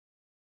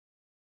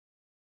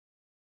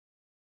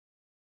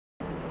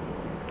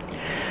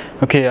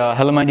Okay,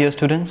 hello my dear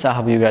students, I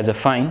hope you guys are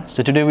fine.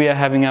 So today we are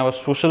having our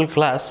social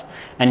class,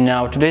 and in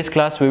our today's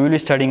class we will be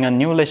studying a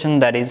new lesson,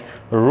 that is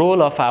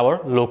role of our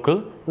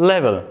local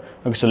level.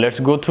 Okay, so let's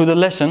go through the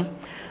lesson.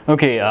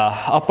 Okay,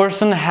 a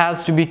person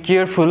has to be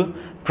careful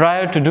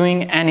prior to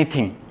doing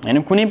anything.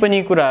 And कुनै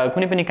पनि कुरा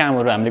कुनै पनि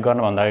कामहरु हामीले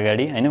गर्न भन्दा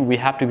अगाडि हैन we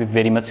have to be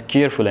very much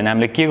careful. And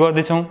हामीले के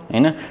गर्दै छौं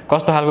हैन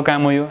कस्तो खालको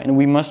काम हो यो, and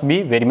we must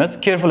be very much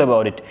careful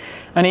about it.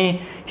 अनि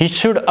he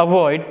should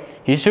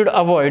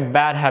avoid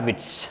bad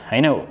habits.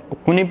 हैन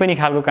कुनै पनि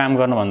खालको काम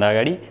गर्न भन्दा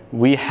अगाडि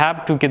we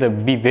have to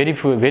be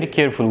very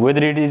careful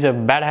whether it is a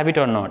bad habit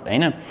or not,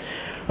 हैन.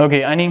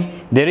 Okay, and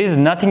there is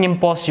nothing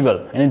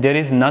impossible, and there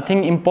is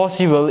nothing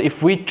impossible.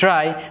 If we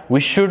try, we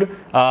should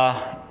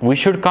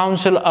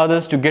counsel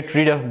others to get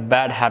rid of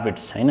bad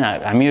habits. हैन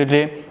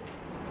हामीहरुले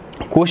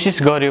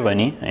कोशिश गर्यो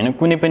भने हैन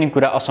कुनै पनि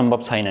कुरा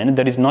असम्भव छैन, हैन.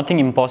 There is nothing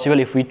impossible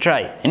if we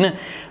try, हैन.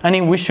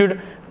 And we should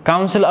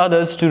counsel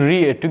others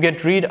to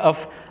get rid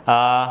of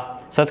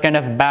such kind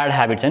of bad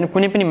habits. हैन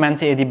कुनै पनि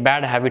मान्छे यदि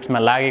bad habits मा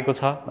लागेको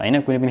छ,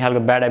 हैन कुनै पनि खालको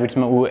bad habits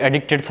मा उ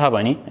addicted छ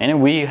भने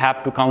हैन we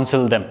have to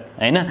counsel them,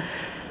 हैन.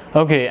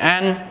 Okay,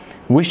 and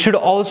we should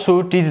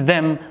also teach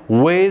them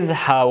ways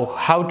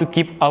how to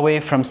keep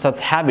away from such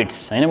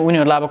habits. हैन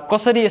उनीहरुलाई अब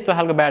कसरी यस्तो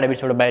खालको bad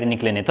habits बाट बाहिर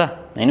निक्लिने त,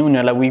 हैन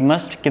उनीहरुलाई we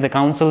must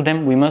counsel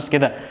them, we must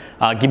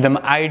give them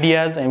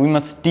ideas, and we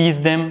must teach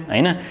them,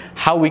 हैन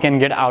how we can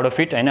get out of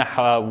it, हैन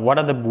what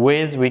are the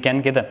ways we can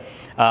get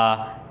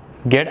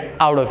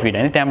out of it,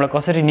 हैन त्यहाँबाट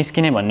कसरी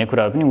निस्किने भन्ने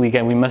कुराहरु पनि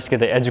we must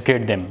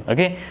educate them.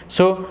 Okay,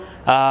 so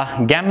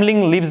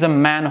gambling leaves a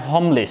man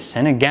homeless,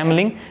 and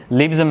gambling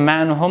leaves a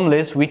man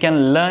homeless. We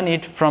can learn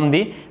it from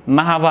the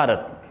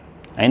Mahabharata.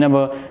 हैन अब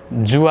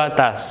जुवा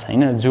तास,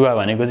 हैन जुवा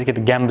भनेको चाहिँ के त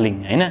ग्याम्बलिङ,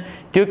 हैन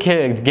त्यो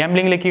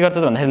ग्याम्बलिङले के गर्छ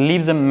त भन्दाखेरि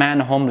लिभ्स अ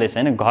म्यान होमलेस,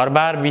 हैन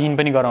घरबार विहीन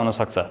पनि गराउन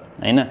सक्छ,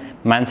 हैन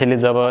मान्छेले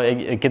जब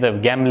के त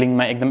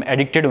ग्याम्बलिङमा एकदम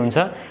एडिक्टेड हुन्छ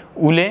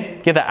उले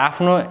के त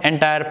आफ्नो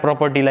एन्टायर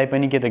प्रपर्टीलाई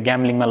पनि के त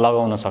ग्याम्बलिङमा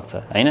लगाउन सक्छ,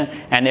 हैन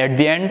एन्ड एट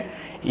द एन्ड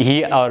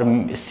ही और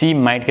सी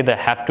माइट के त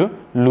हैव टु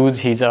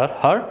लुज हिज और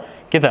हर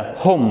के त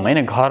होम,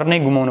 हैन घर नै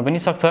गुमाउन पनि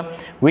सक्छ.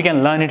 We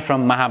can learn it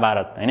from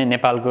Mahabharat, हैन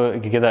नेपालको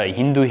के त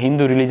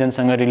हिन्दू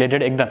रिलिजनसँग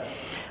रिलेटेड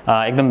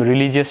एकदम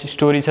रिलिजियस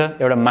स्टोरी छ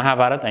एउटा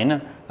महाभारत, हैन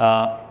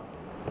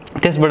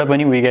त्यसबाट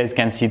पनि we guys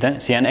can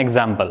C an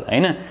example,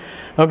 हैन.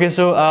 Okay,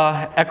 so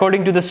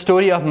according to the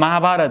story of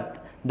Mahabharat,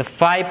 the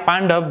 5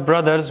 Pandav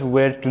brothers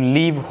were to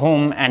leave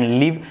home and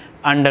live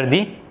under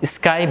the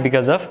sky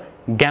because of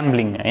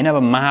gambling. हैन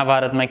अब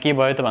महाभारतमा के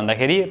भयो त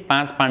भन्दाखेरि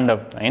 5 पाण्डव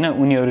हैन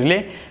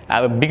उनीहरुले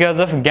अब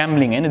बिकज अफ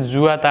ग्याम्बलिङ हैन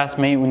जुवा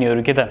तासमै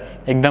उनीहरु के त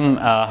एकदम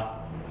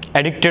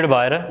एडिक्टेड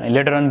भएर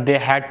later on they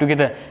had to के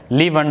त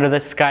लिभ अन्डर द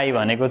स्काई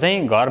भनेको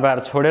चाहिँ घरबार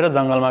छोडेर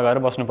जंगलमा गएर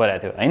बस्नु परेको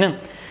थियो, हैन.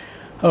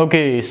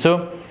 Okay, so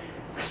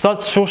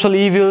such social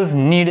evils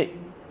needs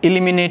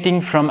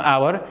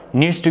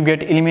to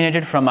get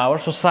eliminated from our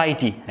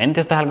society. And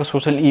त्यस्ता खालको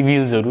social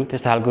evils हरु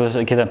त्यस्ता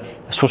खालको के त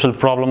social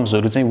problems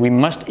हरु चाहिँ we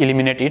must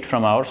eliminate it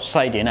from our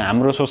society. हैन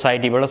हाम्रो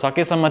सोसाइटी बाट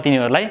सकेसम्म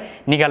तिनीहरुलाई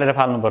निकालेर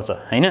फाल्नु पर्छ,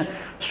 हैन.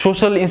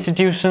 Social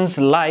institutions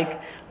like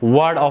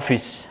ward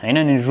office, हैन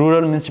अनि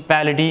rural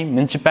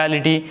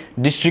municipality,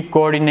 district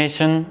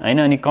coordination, हैन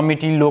अनि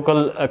committee, local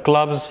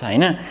clubs,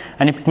 हैन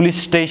अनि police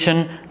station,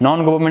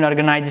 non government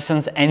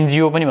organizations,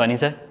 NGO पनि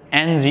भनिन्छ,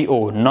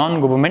 NGO,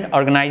 non-government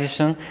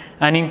organization,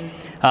 and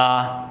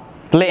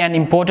play an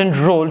important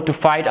role to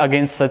fight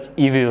against such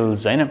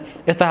evils. हैन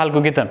यस्ता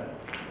खालको के त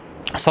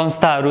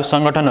संस्थाहरु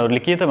संगठनहरुले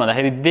के त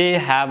भन्दाखेरि they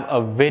have a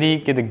very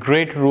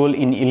great role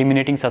in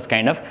eliminating such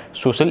kind of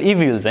social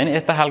evils. हैन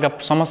यस्ता खालका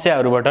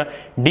समस्याहरुबाट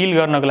डिल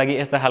गर्नको लागि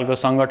यस्ता खालको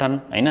संगठन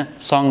हैन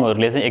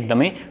संघहरुले चाहिँ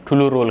एकदमै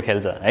ठूलो रोल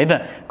खेल्छ, है त.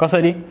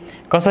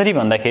 कसरी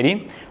भन्दाखेरि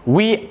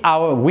we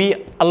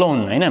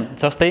alone, हैन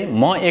जस्तै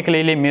म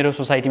एक्लैले मेरो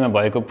सोसाइटीमा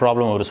भएको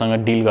प्रब्लमहरुसँग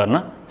डिल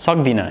गर्न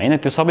सक्दिन, हैन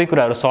त्यो सबै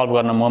कुराहरु सल्भ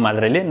गर्न म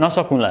मात्रैले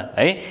नसकुला,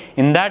 है.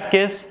 इन दैट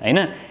केस हैन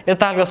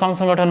यस्ता खालको संघ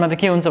संगठनमा त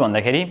के हुन्छ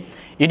भन्दाखेरि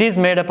it is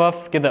made up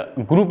of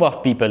group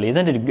of people,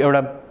 isn't it?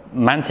 एउटा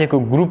मान्छेको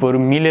ग्रुपहरु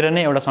मिलेर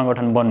नै एउटा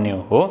संगठन बन्ने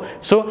हो.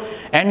 सो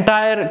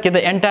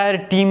एन्टायर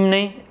टिम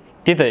नै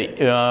त्यो त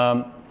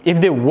if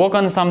they work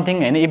on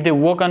something and if they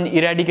work on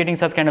eradicating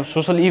such kind of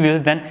social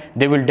evils, then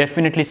they will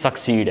definitely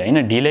succeed,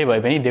 हैन ढिलै भए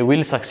पनि they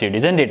will succeed,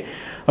 isn't it?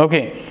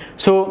 Okay,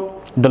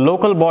 so the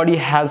local body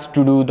has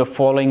to do the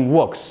following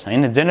works,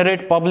 हैन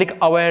generate public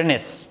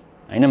awareness,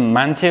 हैन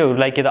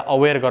मान्छेहरुलाई के त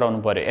aware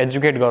गराउनु पर्यो,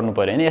 एजुकेट गर्नु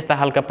पर्यो, हैन यस्ता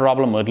खालका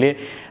प्रब्लमहरुले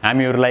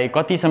हामीहरुलाई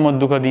कतिसम्म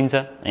दुःख दिन्छ,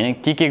 हैन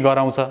के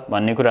गराउँछ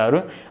भन्ने कुराहरु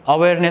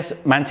अवेयरनेस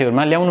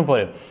मान्छेहरुमा ल्याउनु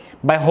पर्यो.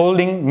 बाइ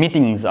होल्डिङ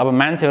मिटिंग्स, अब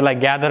मान्छेहरुलाई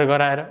ग्यादर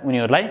गराएर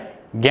उनीहरुलाई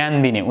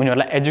ज्ञान दिने,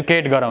 उनीहरुलाई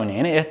एजुकेट गराउने,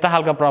 हैन यस्ता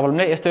खालका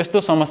प्रब्लमले यस्तो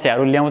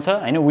समस्याहरु ल्याउँछ,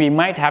 हैन we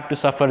might have to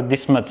suffer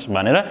this much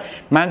भनेर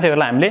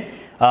मान्छेहरुलाई हामीले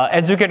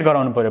एजुकेट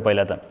गराउनु पर्यो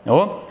पहिला त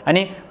हो.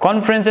 अनि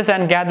कन्फरेन्सेस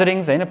एन्ड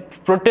ग्यादरिङ्स,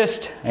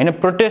 हैन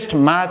प्रोटेस्ट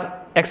मार्च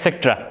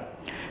एक्सेट्रा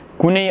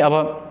कुनै अब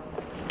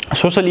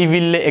सोशल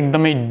इभिलले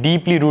एकदमै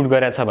डीपली रुट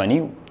गरेछ भने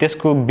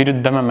त्यसको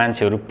विरुद्धमा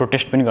मान्छेहरू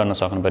प्रोटेस्ट पनि गर्न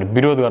सक्नु पर्यो,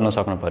 विरोध गर्न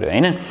सक्नु पर्यो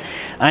हैन।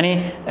 अनि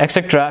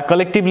एक्सेट्रा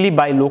कलेक्टिभली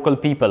बाइ लोकल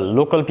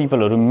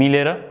पिपलहरू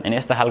मिलेर हैन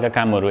यस्ता खालका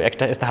कामहरू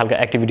यस्ता खालका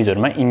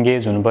एक्टिभिटिजहरुमा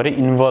इन्गेज हुनु पर्यो,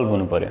 इन्भल्भ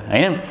हुनु पर्यो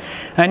हैन।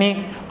 अनि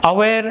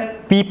अवेयर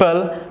पिपल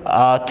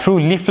थ्रु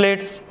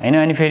लिफलेट्स हैन,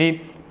 अनि फेरि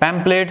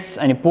प्याम्पलेट्स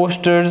अनि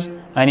पोस्टर्स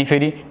अनि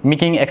फेरि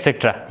मेकिङ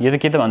एक्सेट्रा। यो त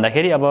के त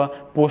भन्दाखेरि अब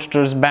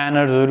पोस्टर्स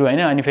ब्यानर्सहरू हैन,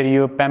 अनि फेरि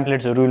यो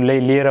प्याम्पलेट्सहरू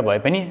लिएर भए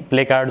पनि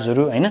प्ले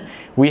कार्ड्सहरू हैन,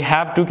 वी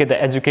हैव टु के the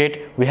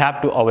educate, we have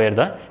to aware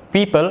the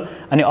people.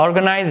 अनि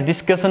organise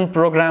discussion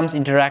programmes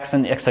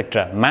interaction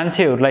etcetera.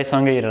 मान्छेहरूलाई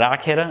सँगै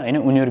राखेर हैन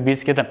उनीहरू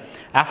बीच के त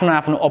आफ्नो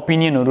आफ्नो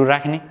ओपिनियनहरू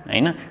राख्ने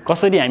हैन,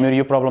 कसरी हामीहरू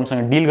यो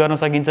प्रब्लमसँग डिल गर्न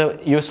सकिन्छ,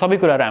 यो सबै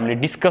कुराहरू हामीले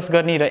डिस्कस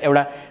गर्ने र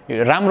एउटा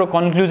राम्रो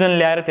कन्क्लुजन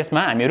ल्याएर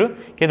त्यसमा हामीहरू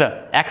के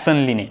त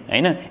एक्सन लिने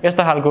हैन,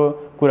 यस्तो खालको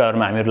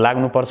कुराहरुमा हामीहरू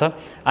लाग्नुपर्छ।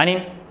 अनि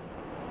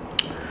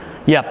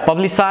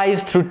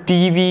publicise through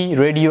TV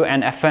radio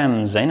and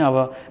एफएम्स हैन। अब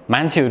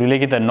मान्छेहरूले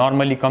के त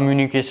नर्मली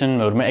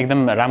कम्युनिकेसनहरुमा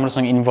एकदम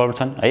राम्रोसँग इन्भल्भ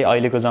छन् है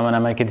अहिलेको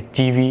जमानामा, के त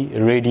टिभी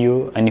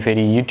रेडियो अनि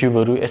फेरि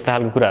युट्युबहरु यस्ता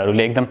खालको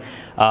कुराहरुले एकदम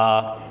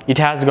इट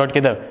हैज गट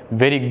के त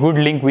very good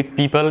link with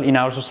people in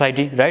our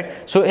society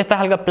right. So यस्ता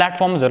खालका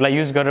प्लेटफर्म्सहरुलाई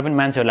युज गरेर पनि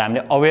मान्छेहरुलाई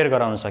हामीले अवेयर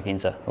गराउन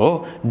सकिन्छ हो।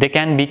 दे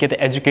क्यान बी के त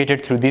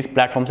educated through this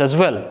platforms as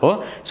well हो।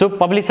 So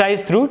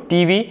publicise through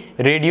TV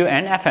radio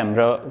and FM,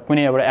 र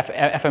कुनै एउटा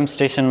एफएम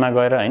स्टेशनमा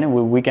गएर हैन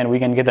वी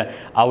क्यान के त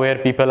अवेयर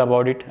पिपल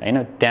अबाउट इट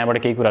हैन, त्यहाँबाट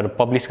केही कुराहरु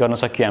पब्लिश गर्न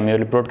सकियो,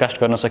 हामीहरुले ब्रोडकास्ट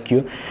गर्न सकियो।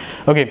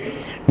 Okay,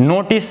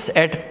 notice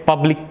at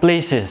public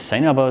places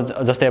हैन। अब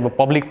जस्तै अब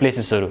पब्लिक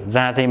प्लेसेसहरु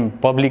जहाँ चाहिँ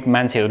पब्लिक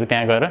मान्छेहरु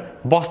त्यहाँ गएर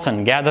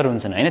बस्छन्, ग्यादर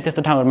हुन्छन् हैन,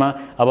 त्यस्तो ठाउँहरुमा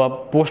अब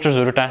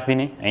पोस्टर्सहरु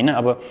टाँस्दिने हैन,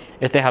 अब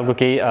यस्तै खालको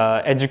केही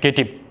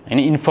एजुकेटिभ हैन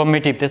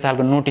इन्फर्मेटिभ त्यस्तो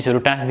खालको नोटिसहरु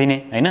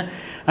टाँस्दिने हैन।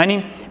 अनि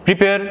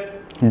prepare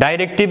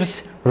डाइरेक्टिभ्स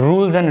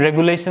rules and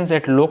regulations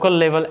at local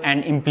level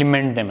and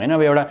implement them हैन।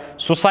 अब एउटा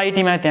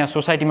सोसाइटीमा त्यहाँ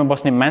सोसाइटीमा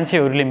बस्ने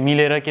मान्छेहरूले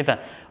मिलेर के त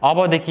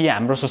अबदेखि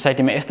हाम्रो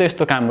सोसाइटीमा यस्तो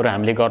यस्तो कामहरु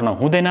हामीले गर्न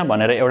हुँदैन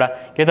भनेर एउटा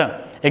के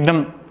त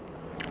एकदम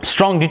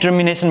स्ट्रङ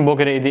डिटर्मिनेसन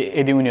बोकेर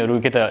यदि उनीहरू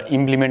के त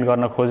इम्प्लिमेन्ट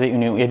गर्न खोजे,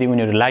 यदि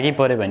उनीहरू लागि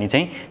परे भने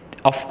चाहिँ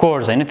अफ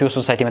कोर्स हैन त्यो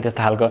सोसाइटीमा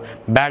त्यस्ता खालको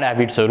ब्याड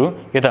ह्याबिट्सहरु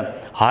के त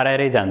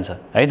हराएरै जान्छ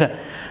है त।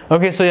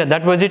 Okay, so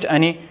that was it.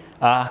 अनि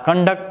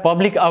conduct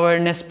public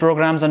awareness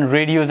programs on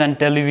radios and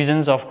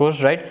televisions of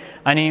course right,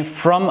 and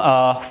form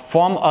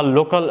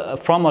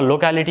a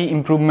locality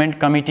improvement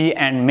committee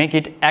and make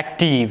it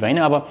active हैन।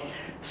 अब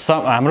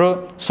हाम्रो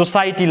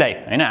सोसाइटीलाई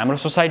हैन हाम्रो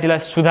सोसाइटीलाई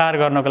सुधार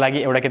गर्नको लागि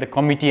एउटा के त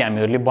कमिटी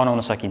हामीहरुले बनाउन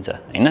सकिन्छ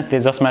हैन, त्यो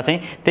जसमा चाहिँ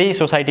त्यही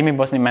सोसाइटीमै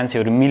बस्ने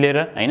मान्छेहरु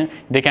मिलेर हैन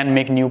they can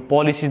make new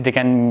policies, they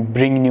can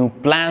bring new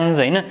plans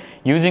हैन,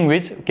 युजिङ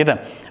विच के त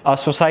a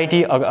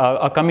society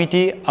a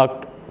committee a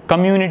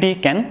community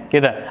can के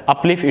त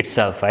uplift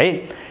itself है।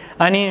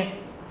 अनि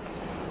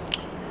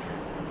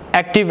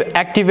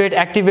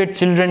एक्टिभेट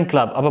चिल्ड्रेन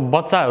क्लब। अब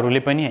बच्चाहरूले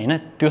पनि हैन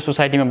त्यो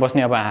सोसाइटीमा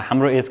बस्ने अब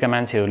हाम्रो एजका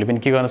मान्छेहरूले पनि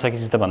के गर्न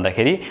सकिन्छ त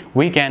भन्दाखेरि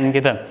वी क्यान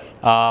के त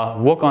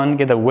वर्क अन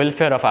के त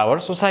वेलफेयर अफ आवर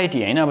सोसाइटी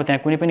हैन। अब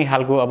त्यहाँ कुनै पनि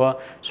खालको अब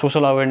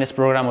सोशल अवेरनेस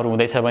प्रोग्रामहरु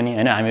हुँदैछ भने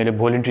हैन हामीले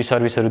भोलिन्टरी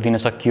सर्भिसहरु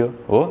दिन सकियो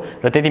हो।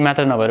 र त्यति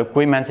मात्र नभएर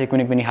कोही मान्छे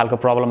कुनै पनि खालको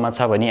प्रब्लममा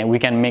छ भने वी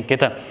क्यान मेक के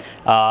त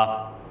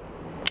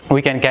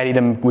we can carry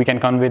them, we can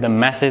convey the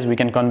message, we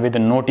can convey the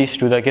notice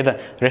to the के त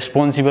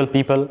responsible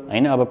people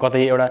हैन। अब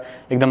कतै एउटा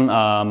एकदम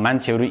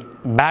मान्छेहरु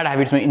ब्याड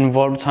ह्याबिट्समा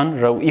इन्भल्भ छन्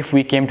र if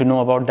we came to know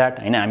about that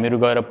हैन हामीहरु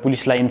गएर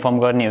पुलिसलाई इन्फर्म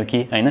गर्ने हो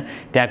कि हैन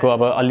त्यहाँको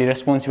अब अलि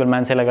रेस्पोन्सिबल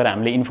मान्छेलाई गएर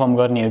हामीले इन्फर्म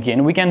गर्ने हो कि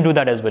हैन, we can do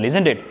that as well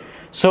isn't it.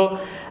 So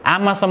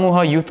आमा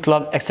समूह युथ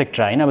क्लब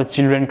एक्सेट्रा हैन। अब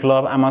चिल्ड्रेन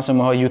क्लब, आमा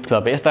समूह युथ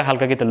क्लब यस्ता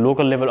खालका के त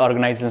लोकल लेभल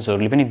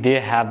अर्गनाइजेसन्सहरुले पनि दे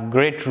हैव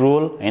ग्रेट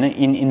रोल हैन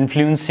in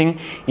influencing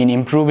in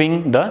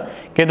improving the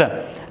के त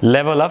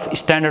level of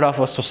standard of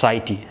a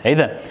society है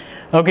त।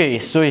 Okay,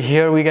 so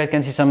here we guys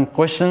can see some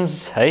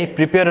questions है।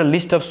 Prepare a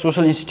list of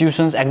social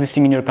institutions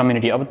existing in your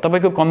community। अब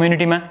तपाईको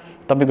कम्युनिटीमा,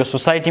 तपाईको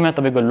सोसाइटीमा,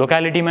 तपाईको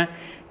लोकालिटीमा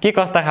के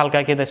कस्ता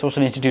खालका के त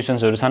सोशल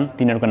इन्स्टिट्युसन्सहरु छन्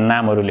तिनीहरुको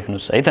नामहरु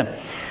लेख्नुस् है त।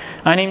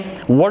 अनि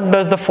what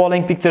does the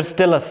following pictures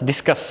tell us,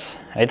 discuss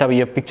है त। अब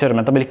यो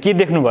पिक्चरमा तपाईले के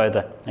देख्नु भयो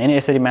त हैन,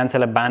 यसरी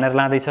मान्छेलाई बानर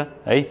लाँदैछ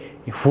है,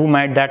 who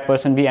might that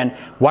person be and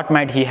what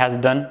might he has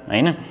done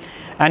हैन।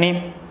 अनि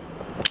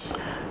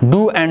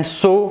do and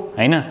so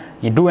हैन,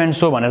 do and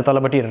so भनेर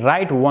तलपट्टि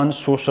write one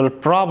social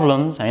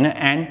problems हैन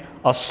and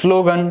a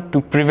slogan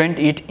to prevent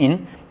it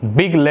in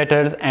big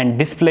letters and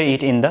display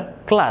it in the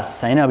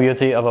class हैन। अब यो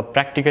चाहिँ अब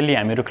प्र्याक्टिकली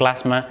हामीहरु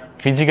क्लासमा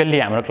फिजिकली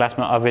हाम्रो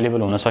क्लासमा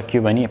अवेलेबल हुन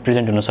सक्यो भने,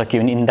 प्रेजेन्ट हुन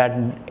सक्यो भने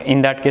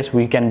in that case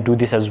we can do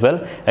this as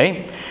well है।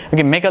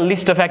 Okay, make a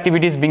list of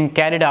activities being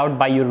carried out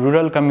by your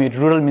rural community,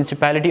 rural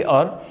municipality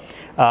or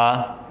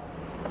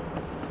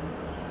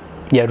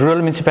yeah rural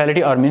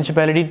municipality or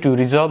municipality to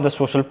resolve the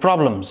social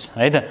problems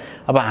है त।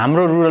 अब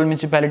हाम्रो rural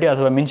municipality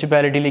अथवा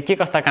म्युनिसिपालिटीले के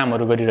कस्ता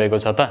कामहरू गरिरहेको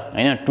छ त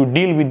हैन, to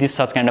deal with this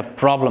such kind of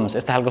problems,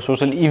 यस्ता खालको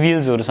सोशल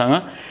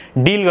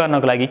इभिल्सहरूसँग डिल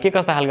गर्नको लागि के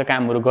कस्ता खालका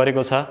कामहरू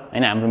गरेको छ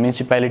हैन हाम्रो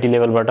म्युनिसिपालिटी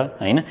लेभलबाट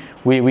हैन,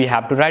 we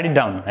have to right it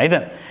down है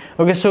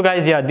त। Okay so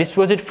guys yeah this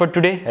was it for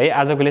today है,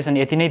 आजको लेसन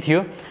यति नै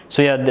थियो।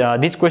 So yeah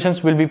this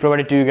questions will be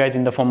provided to you guys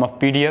in the form of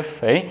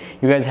PDF है,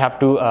 you guys have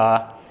to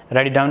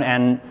right it down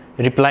and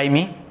reply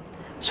me.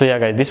 So yeah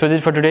guys, this was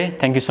it for today.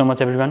 Thank you so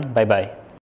much everyone. Bye bye.